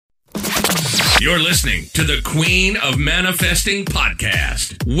You're listening to the Queen of Manifesting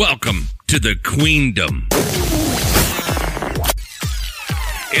podcast. Welcome to the Queendom.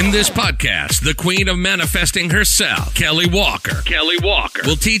 In this podcast, the Queen of Manifesting herself, Kelly Walker,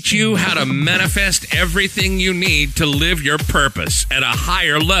 will teach you how to manifest everything you need to live your purpose at a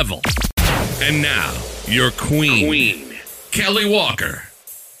higher level. And now, your Queen, Kelly Walker.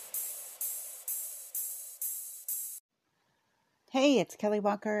 Hey, it's Kelly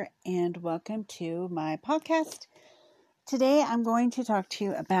Walker, and welcome to my podcast. Today, I'm going to talk to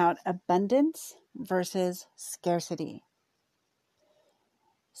you about abundance versus scarcity.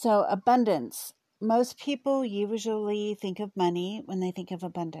 So, abundance. Most people usually think of money when they think of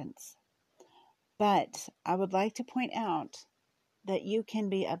abundance. But I would like to point out that you can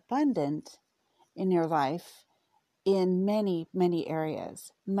be abundant in your life in many, many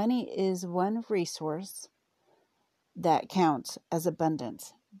areas. Money is one resource that counts as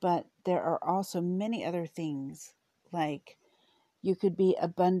abundance, but there are also many other things, like you could be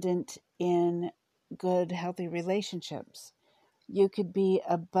abundant in good, healthy relationships. You could be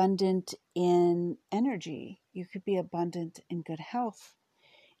abundant in energy. You could be abundant in good health.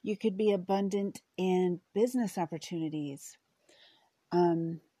 You could be abundant in business opportunities.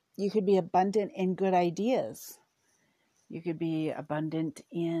 You could be abundant in good ideas. You could be abundant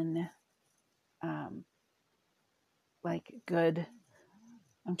in good,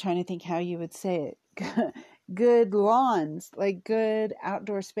 I'm trying to think how you would say it, good lawns, like good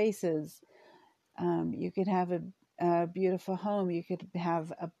outdoor spaces. You could have a beautiful home. You could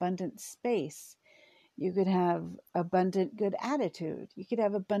have abundant space. You could have abundant good attitude. You could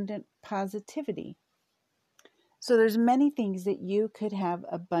have abundant positivity. So there's many things that you could have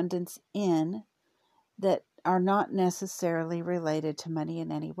abundance in that are not necessarily related to money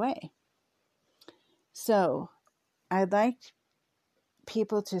in any way. So I'd like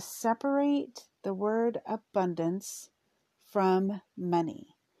people to separate the word abundance from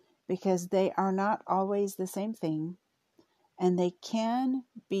money, because they are not always the same thing, and they can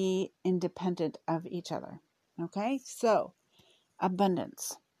be independent of each other. Okay, so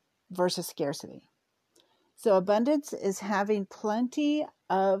abundance versus scarcity. So abundance is having plenty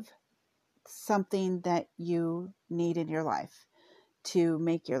of something that you need in your life to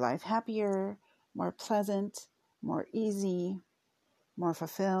make your life happier, more pleasant, more easy, more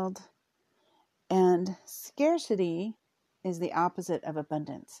fulfilled. And scarcity is the opposite of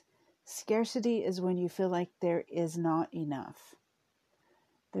abundance. Scarcity is when you feel like there is not enough.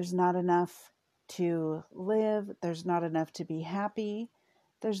 There's not enough to live. There's not enough to be happy.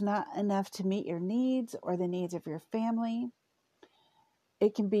 There's not enough to meet your needs or the needs of your family.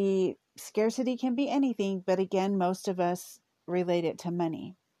 Scarcity can be anything, but again, most of us relate it to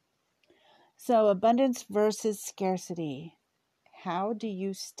money. So abundance versus scarcity. How do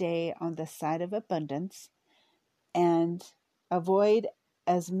you stay on the side of abundance and avoid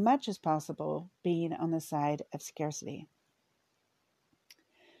as much as possible being on the side of scarcity?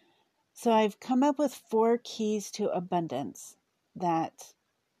 So I've come up with 4 keys to abundance that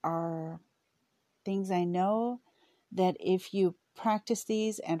are things I know that if you practice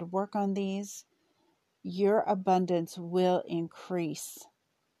these and work on these, your abundance will increase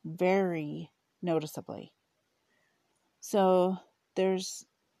very noticeably. So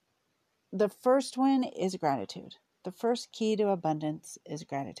the first one is gratitude. The first key to abundance is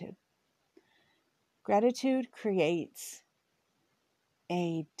gratitude. Gratitude creates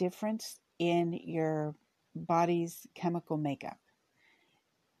a difference in your body's chemical makeup.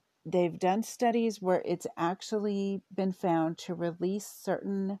 They've done studies where it's actually been found to release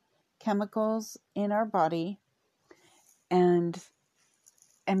certain chemicals in our body. And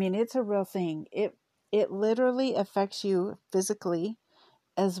I mean, it's a real thing. It literally affects you physically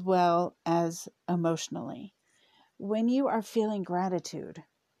as well as emotionally. When you are feeling gratitude,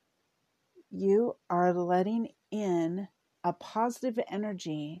 you are letting in a positive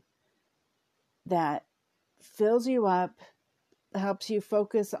energy that fills you up, helps you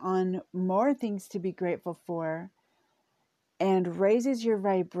focus on more things to be grateful for, and raises your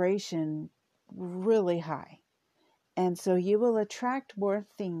vibration really high. And so you will attract more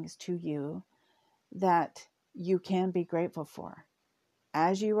things to you that you can be grateful for.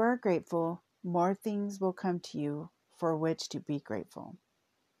 As you are grateful, more things will come to you for which to be grateful.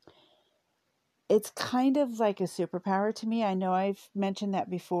 It's kind of like a superpower to me. I know I've mentioned that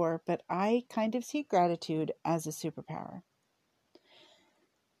before, but I kind of see gratitude as a superpower.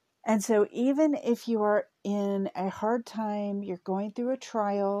 And so even if you are in a hard time, you're going through a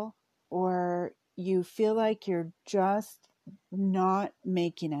trial, or you feel like you're just not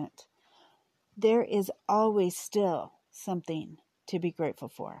making it, there is always still something to be grateful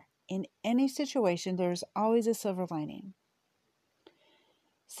for. in any situation, there's always a silver lining.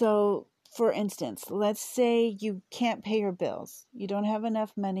 So, for instance, let's say you can't pay your bills. You don't have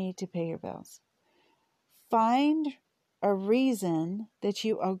enough money to pay your bills. Find a reason that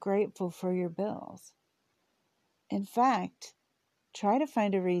you are grateful for your bills. In fact, try to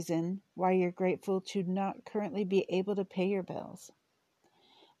find a reason why you're grateful to not currently be able to pay your bills.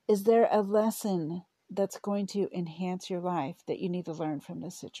 Is there a lesson that's going to enhance your life that you need to learn from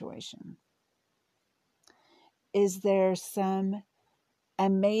this situation? Is there some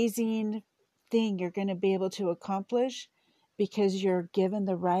amazing thing you're going to be able to accomplish because you're given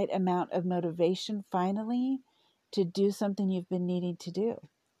the right amount of motivation finally to do something you've been needing to do?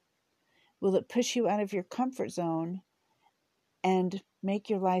 Will it push you out of your comfort zone and make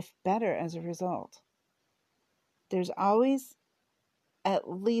your life better as a result? There's always at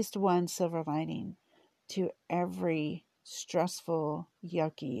least one silver lining to every stressful,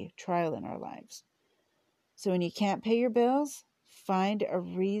 yucky trial in our lives. So when you can't pay your bills, find a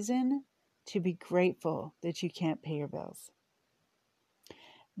reason to be grateful that you can't pay your bills.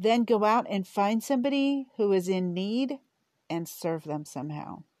 Then go out and find somebody who is in need and serve them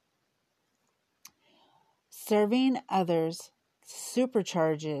somehow. Serving others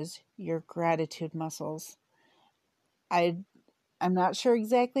supercharges your gratitude muscles. I'm not sure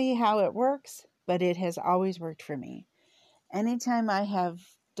exactly how it works, but it has always worked for me. Anytime I have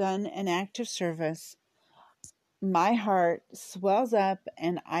done an act of service, my heart swells up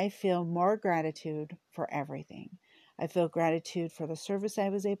and I feel more gratitude for everything. I feel gratitude for the service I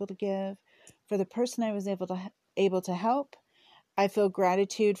was able to give, for the person I was able to help. I feel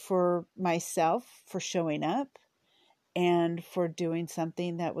gratitude for myself for showing up and for doing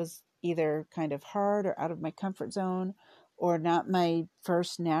something that was either kind of hard or out of my comfort zone or not my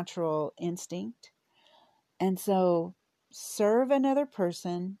first natural instinct. And so serve another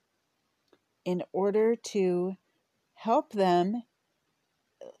person in order to help them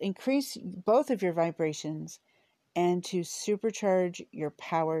increase both of your vibrations and to supercharge your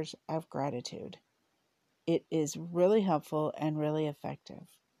powers of gratitude. It is really helpful and really effective.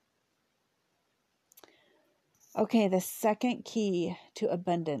 Okay, the second key to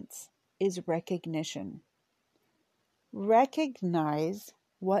abundance is recognition. Recognize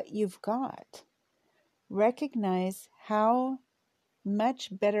what you've got. Recognize how much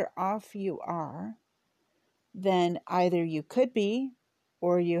better off you are than either you could be,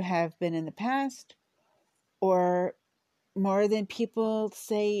 or you have been in the past, or more than people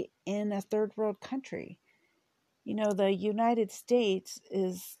say in a third world country. You know, the United States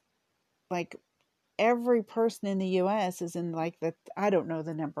is like every person in the U.S. is in like I don't know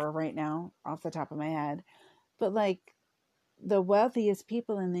the number right now off the top of my head, but like the wealthiest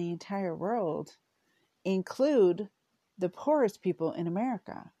people in the entire world include the poorest people in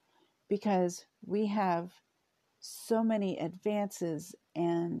America, because we have so many advances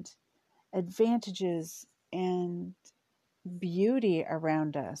and advantages and beauty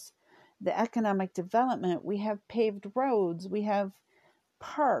around us. The economic development, we have paved roads, we have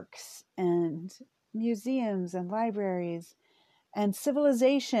parks and museums and libraries and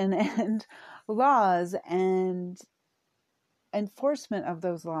civilization and laws and enforcement of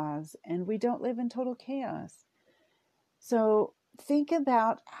those laws, and we don't live in total chaos. So think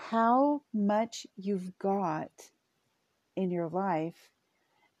about how much you've got in your life.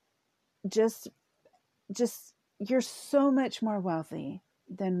 Just you're so much more wealthy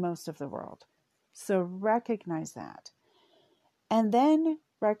than most of the world. So recognize that. And then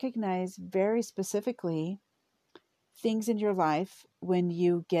recognize very specifically things in your life when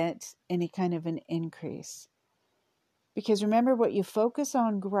you get any kind of an increase. Because remember, what you focus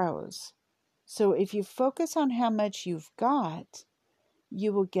on grows. So if you focus on how much you've got,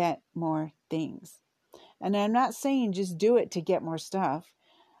 you will get more things. And I'm not saying just do it to get more stuff.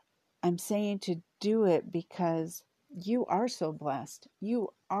 I'm saying to do it because you are so blessed. You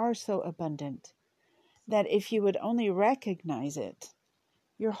are so abundant that if you would only recognize it,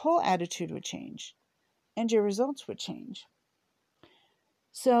 your whole attitude would change and your results would change.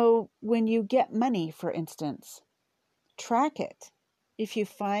 So when you get money, for instance, track it. If you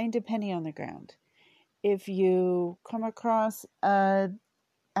find a penny on the ground, if you come across a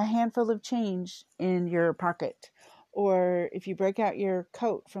handful of change in your pocket, or if you break out your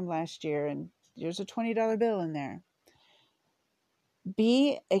coat from last year and there's a $20 bill in there,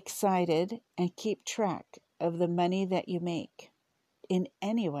 be excited and keep track of the money that you make in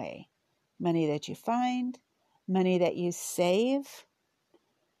any way. Money that you find, money that you save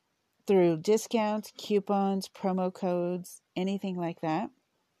through discounts, coupons, promo codes, anything like that,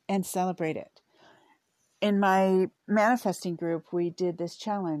 and celebrate it. in my manifesting group, we did this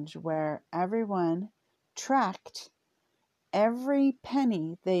challenge where everyone tracked every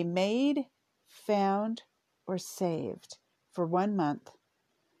penny they made, found, or saved for 1 month.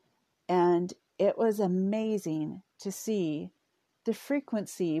 And it was amazing to see the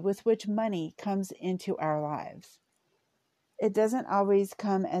frequency with which money comes into our lives. It doesn't always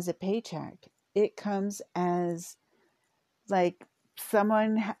come as a paycheck. It comes as like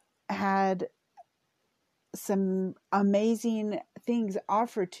someone had some amazing things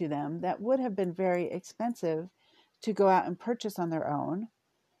offered to them that would have been very expensive to go out and purchase on their own,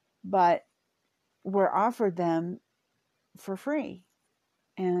 but were offered them for free.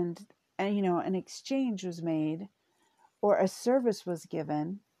 And an exchange was made or a service was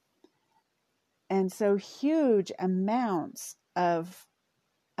given. And so huge amounts of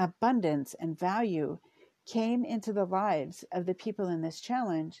abundance and value came into the lives of the people in this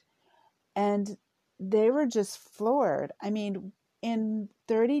challenge. And they were just floored. I mean, in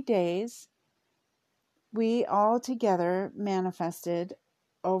 30 days, we all together manifested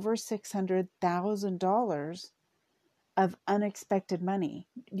over $600,000 of unexpected money.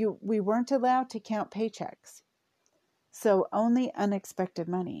 We weren't allowed to count paychecks, so only unexpected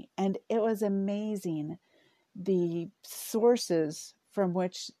money. And it was amazing the sources from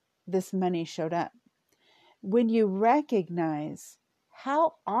which this money showed up. When you recognize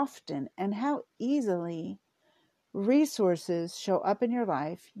how often and how easily resources show up in your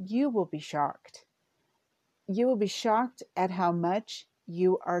life, you will be shocked. You will be shocked at how much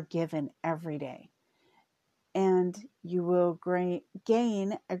you are given every day. And you will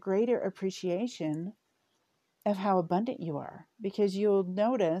gain a greater appreciation of how abundant you are, because you'll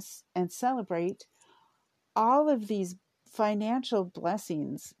notice and celebrate all of these financial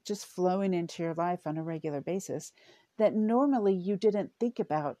blessings just flowing into your life on a regular basis that normally you didn't think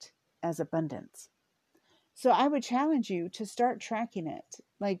about as abundance. So I would challenge you to start tracking it.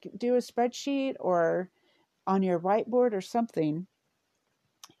 Like, do a spreadsheet or on your whiteboard or something.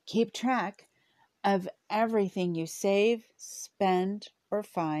 Keep track of everything you save, spend, or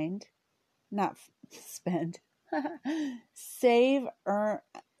find. Not spend. Save or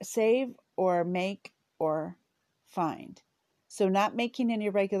make or find. So not making in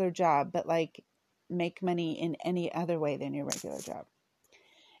your regular job, but like make money in any other way than your regular job.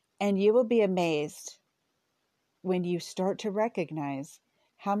 And you will be amazed when you start to recognize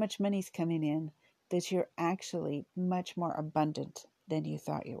how much money's coming in, that you're actually much more abundant than you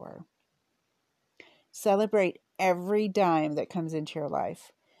thought you were. Celebrate every dime that comes into your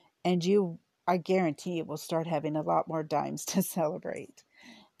life, and I guarantee, will start having a lot more dimes to celebrate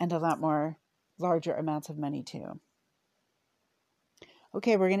and a lot more larger amounts of money too.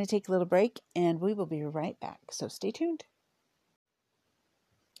 Okay, we're going to take a little break and we will be right back. So stay tuned.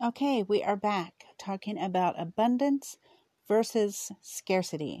 Okay, we are back talking about abundance versus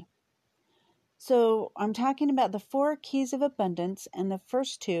scarcity. So I'm talking about the 4 keys of abundance, and the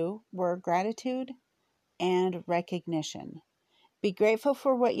first 2 were gratitude and recognition. Be grateful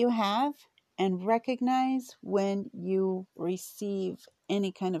for what you have and recognize when you receive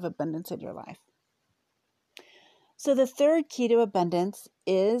any kind of abundance in your life. So the third key to abundance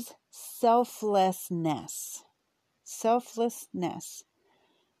is selflessness. Selflessness.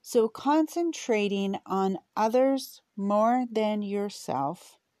 So concentrating on others more than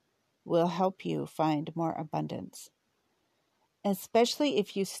yourself will help you find more abundance. Especially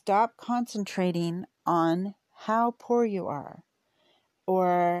if you stop concentrating on how poor you are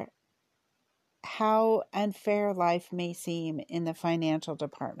or how unfair life may seem in the financial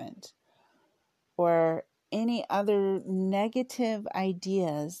department, or any other negative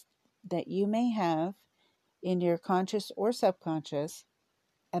ideas that you may have in your conscious or subconscious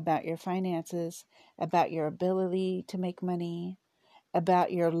about your finances, about your ability to make money,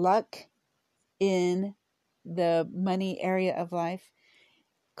 about your luck in the money area of life.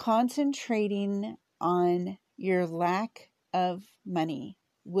 Concentrating on your lack of money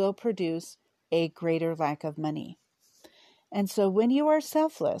will produce a greater lack of money. And so when you are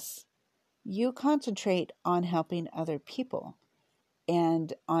selfless, you concentrate on helping other people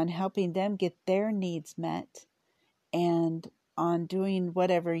and on helping them get their needs met and on doing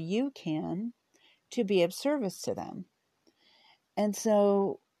whatever you can to be of service to them. And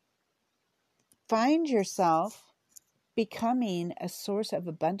so find yourself becoming a source of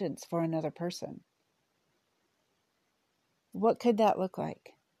abundance for another person. What could that look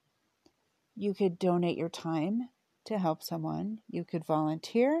like? You could donate your time to help someone. You could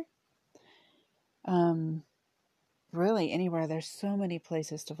volunteer. Really anywhere. There's so many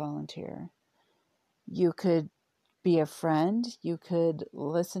places to volunteer. You could be a friend. You could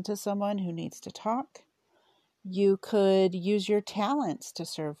listen to someone who needs to talk. You could use your talents to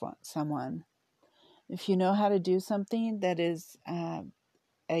serve someone. If you know how to do something that is a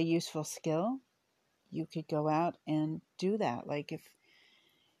useful skill, you could go out and do that. Like if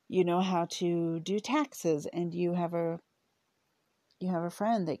you know how to do taxes and you have a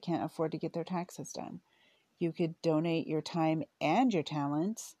friend that can't afford to get their taxes done, you could donate your time and your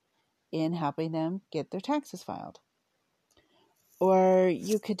talents in helping them get their taxes filed. Or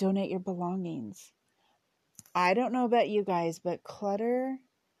you could donate your belongings. I don't know about you guys, but clutter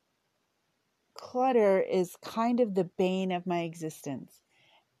is kind of the bane of my existence.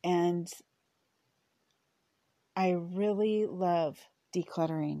 And I really love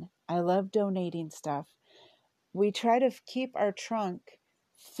decluttering. I love donating stuff. We try to keep our trunk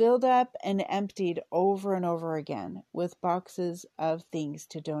filled up and emptied over and over again with boxes of things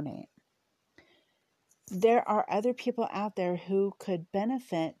to donate. There are other people out there who could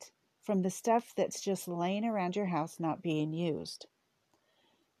benefit from the stuff that's just laying around your house not being used.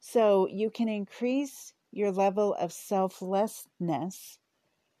 So you can increase your level of selflessness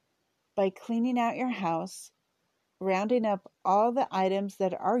by cleaning out your house, rounding up all the items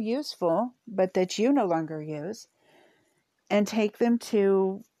that are useful but that you no longer use, and take them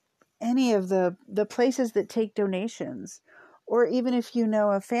to any of the places that take donations. Or even if you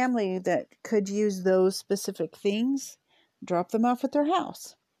know a family that could use those specific things, drop them off at their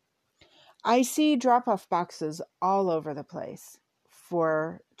house. I see drop-off boxes all over the place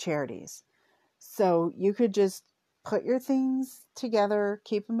for charities. So you could just put your things together,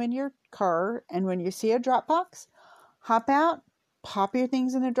 keep them in your car, and when you see a drop box, hop out, pop your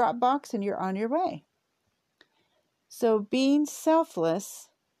things in the drop box, and you're on your way. So being selfless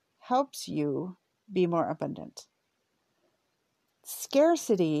helps you be more abundant.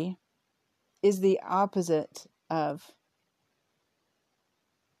 Scarcity is the opposite of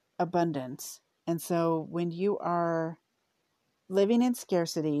abundance. And so when you are living in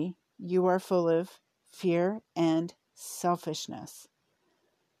scarcity, you are full of fear and selfishness.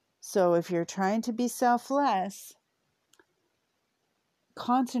 So if you're trying to be selfless,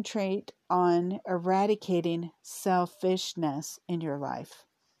 concentrate on eradicating selfishness in your life.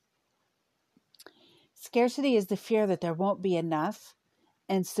 Scarcity is the fear that there won't be enough.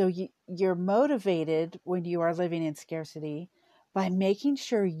 And so you're motivated when you are living in scarcity by making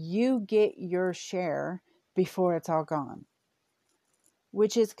sure you get your share before it's all gone,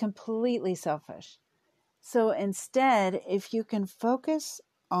 which is completely selfish. So instead, if you can focus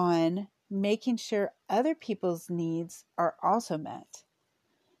on making sure other people's needs are also met,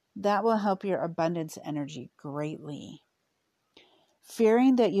 that will help your abundance energy greatly.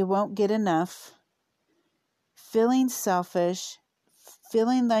 Fearing that you won't get enough, feeling selfish,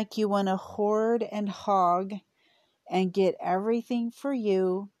 feeling like you want to hoard and hog and get everything for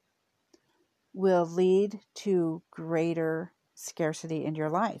you will lead to greater scarcity in your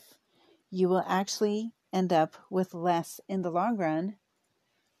life. You will actually end up with less in the long run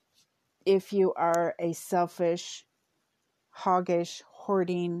if you are a selfish, hoggish,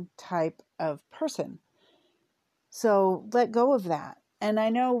 hoarding type of person. So let go of that. And I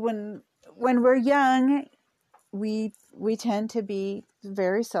know when we're young, we tend to be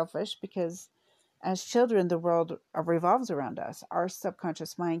very selfish because as children, the world revolves around us. Our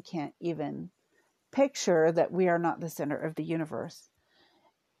subconscious mind can't even picture that we are not the center of the universe.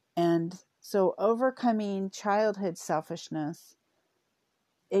 And so overcoming childhood selfishness,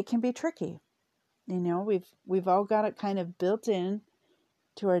 it can be tricky. You know, we've all got it kind of built in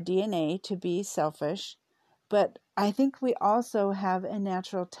to our DNA to be selfish, but I think we also have a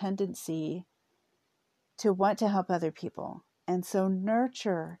natural tendency to want to help other people. And so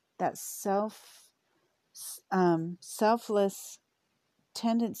nurture that selfless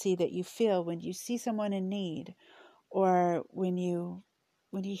tendency that you feel when you see someone in need, or when you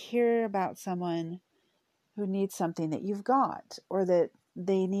hear about someone who needs something that you've got, or that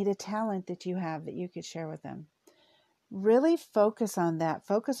they need a talent that you have that you could share with them. Really focus on that.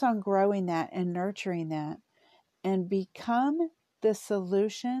 Focus on growing that and nurturing that, and become the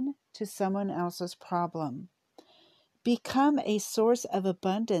solution to someone else's problem. Become a source of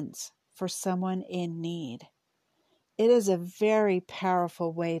abundance for someone in need. It is a very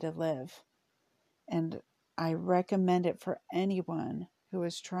powerful way to live, and I recommend it for anyone who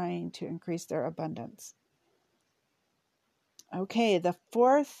is trying to increase their abundance. Okay, the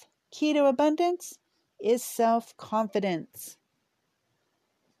fourth key to abundance is self-confidence.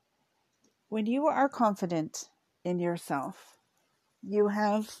 When you are confident in yourself, you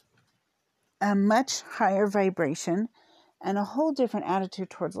have a much higher vibration and a whole different attitude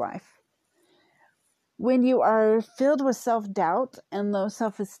towards life. When you are filled with self-doubt and low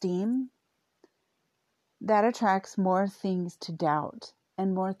self-esteem, that attracts more things to doubt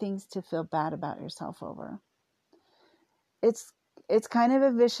and more things to feel bad about yourself over. It's kind of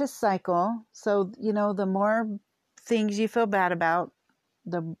a vicious cycle. So, the more things you feel bad about,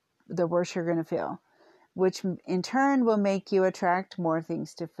 the worse you're going to feel, which in turn will make you attract more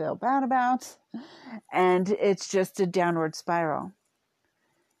things to feel bad about. And it's just a downward spiral.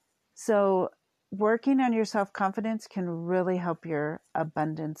 So working on your self-confidence can really help your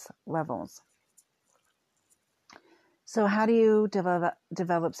abundance levels. So how do you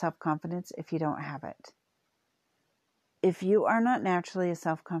develop self-confidence if you don't have it? If you are not naturally a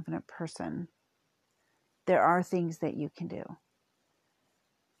self-confident person, there are things that you can do.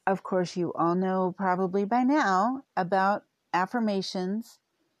 Of course, you all know probably by now about affirmations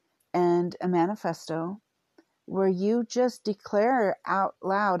and a manifesto where you just declare out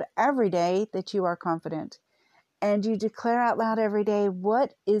loud every day that you are confident. And you declare out loud every day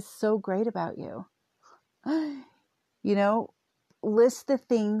what is so great about you. List the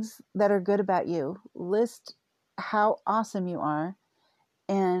things that are good about you. List how awesome you are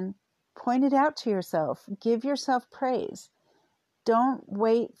and point it out to yourself. Give yourself praise. Don't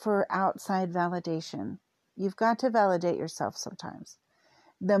wait for outside validation. You've got to validate yourself sometimes.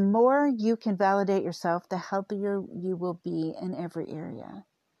 The more you can validate yourself, the healthier you will be in every area.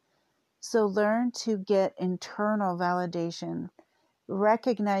 So learn to get internal validation.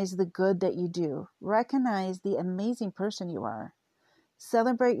 Recognize the good that you do. Recognize the amazing person you are.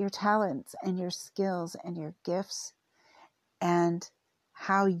 Celebrate your talents and your skills and your gifts and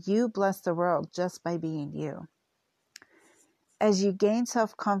how you bless the world just by being you. As you gain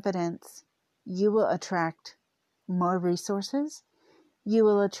self-confidence, you will attract more resources. You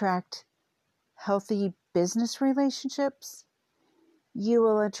will attract healthy business relationships. You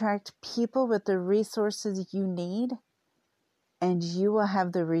will attract people with the resources you need, and you will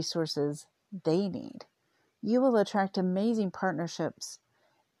have the resources they need. You will attract amazing partnerships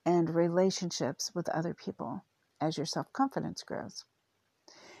and relationships with other people as your self-confidence grows.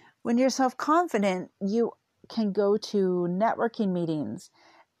 When you're self-confident, you can go to networking meetings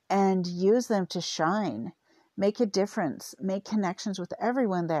and use them to shine, make a difference, make connections with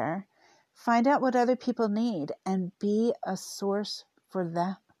everyone there, find out what other people need, and be a source for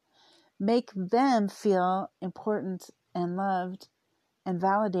them. Make them feel important and loved and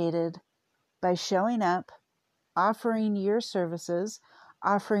validated by showing up, offering your services,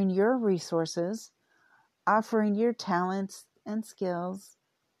 offering your resources, offering your talents and skills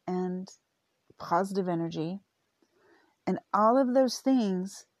and positive energy. And all of those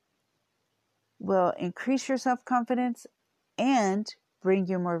things will increase your self-confidence and bring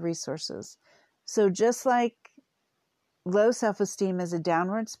you more resources. So just like low self-esteem is a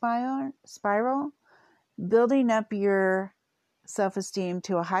downward spiral, building up your self-esteem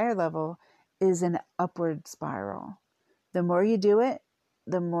to a higher level is an upward spiral. The more you do it,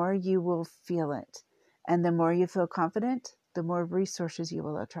 the more you will feel it. And the more you feel confident, the more resources you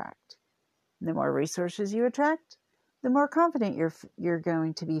will attract. The more resources you attract, the more confident you're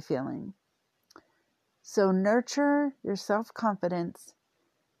going to be feeling. So nurture your self-confidence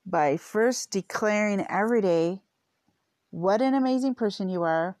by first declaring every day what an amazing person you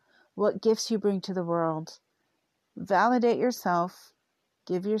are, what gifts you bring to the world. Validate yourself,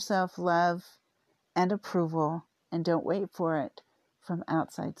 give yourself love and approval, and don't wait for it from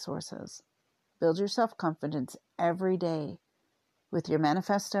outside sources. Build your self-confidence every day with your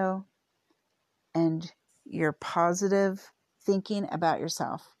manifesto and your positive thinking about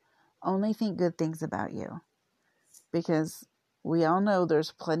yourself. Only think good things about you, because we all know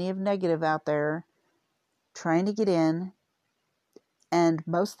there's plenty of negative out there trying to get in, and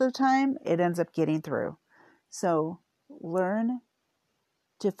most of the time it ends up getting through. So learn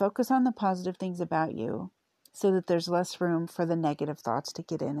to focus on the positive things about you so that there's less room for the negative thoughts to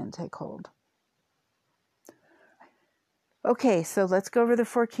get in and take hold. Okay, so let's go over the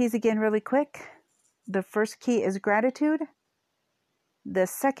 4 keys again really quick. The first key is gratitude. The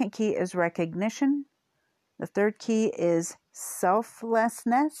second key is recognition. The third key is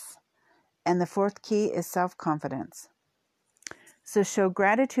selflessness. And the fourth key is self-confidence. So show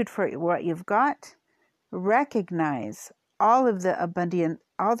gratitude for what you've got. Recognize all the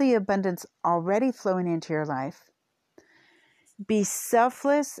abundance already flowing into your life. Be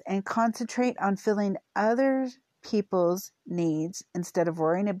selfless and concentrate on filling other people's needs instead of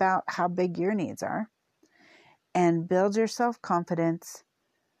worrying about how big your needs are. And build your self-confidence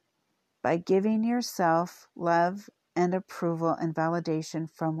by giving yourself love and approval and validation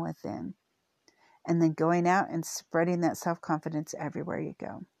from within. And then going out and spreading that self-confidence everywhere you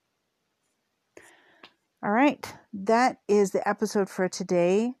go. All right, that is the episode for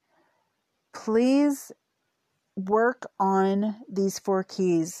today. Please work on these 4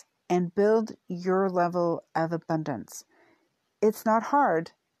 keys and build your level of abundance. It's not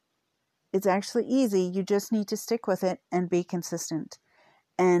hard. It's actually easy. You just need to stick with it and be consistent.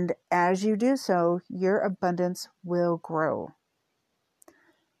 And as you do so, your abundance will grow.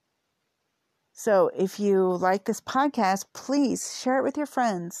 So if you like this podcast, please share it with your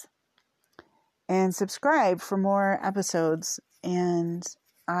friends and subscribe for more episodes. And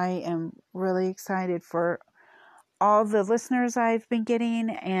I am really excited for all the listeners I've been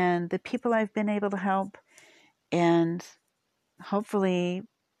getting and the people I've been able to help, and hopefully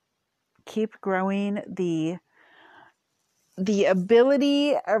keep growing the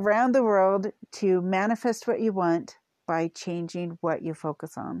ability around the world to manifest what you want by changing what you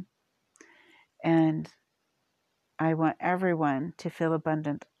focus on. And I want everyone to feel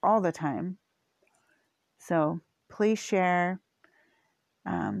abundant all the time. So please share.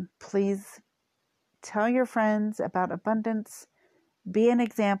 Please tell your friends about abundance. Be an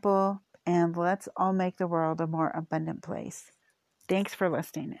example, and let's all make the world a more abundant place. Thanks for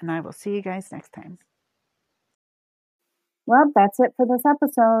listening, and I will see you guys next time. Well, that's it for this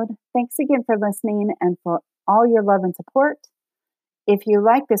episode. Thanks again for listening and for all your love and support. If you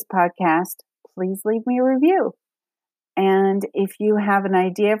like this podcast, please leave me a review. And if you have an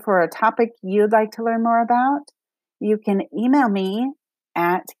idea for a topic you'd like to learn more about, you can email me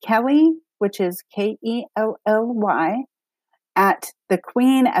at Kelly, which is Kelly, at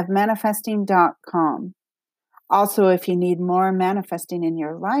thequeenofmanifesting.com. Also, if you need more manifesting in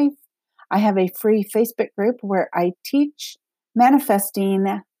your life, I have a free Facebook group where I teach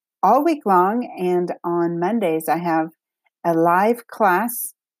manifesting all week long. And on Mondays, I have a live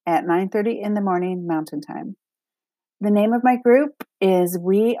class at 9:30 in the morning Mountain Time. The name of my group is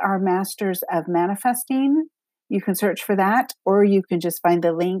We Are Masters of Manifesting. You can search for that, or you can just find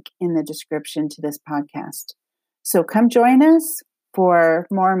the link in the description to this podcast. So come join us for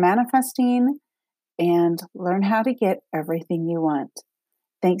more manifesting and learn how to get everything you want.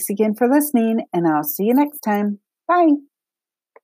 Thanks again for listening, and I'll see you next time. Bye.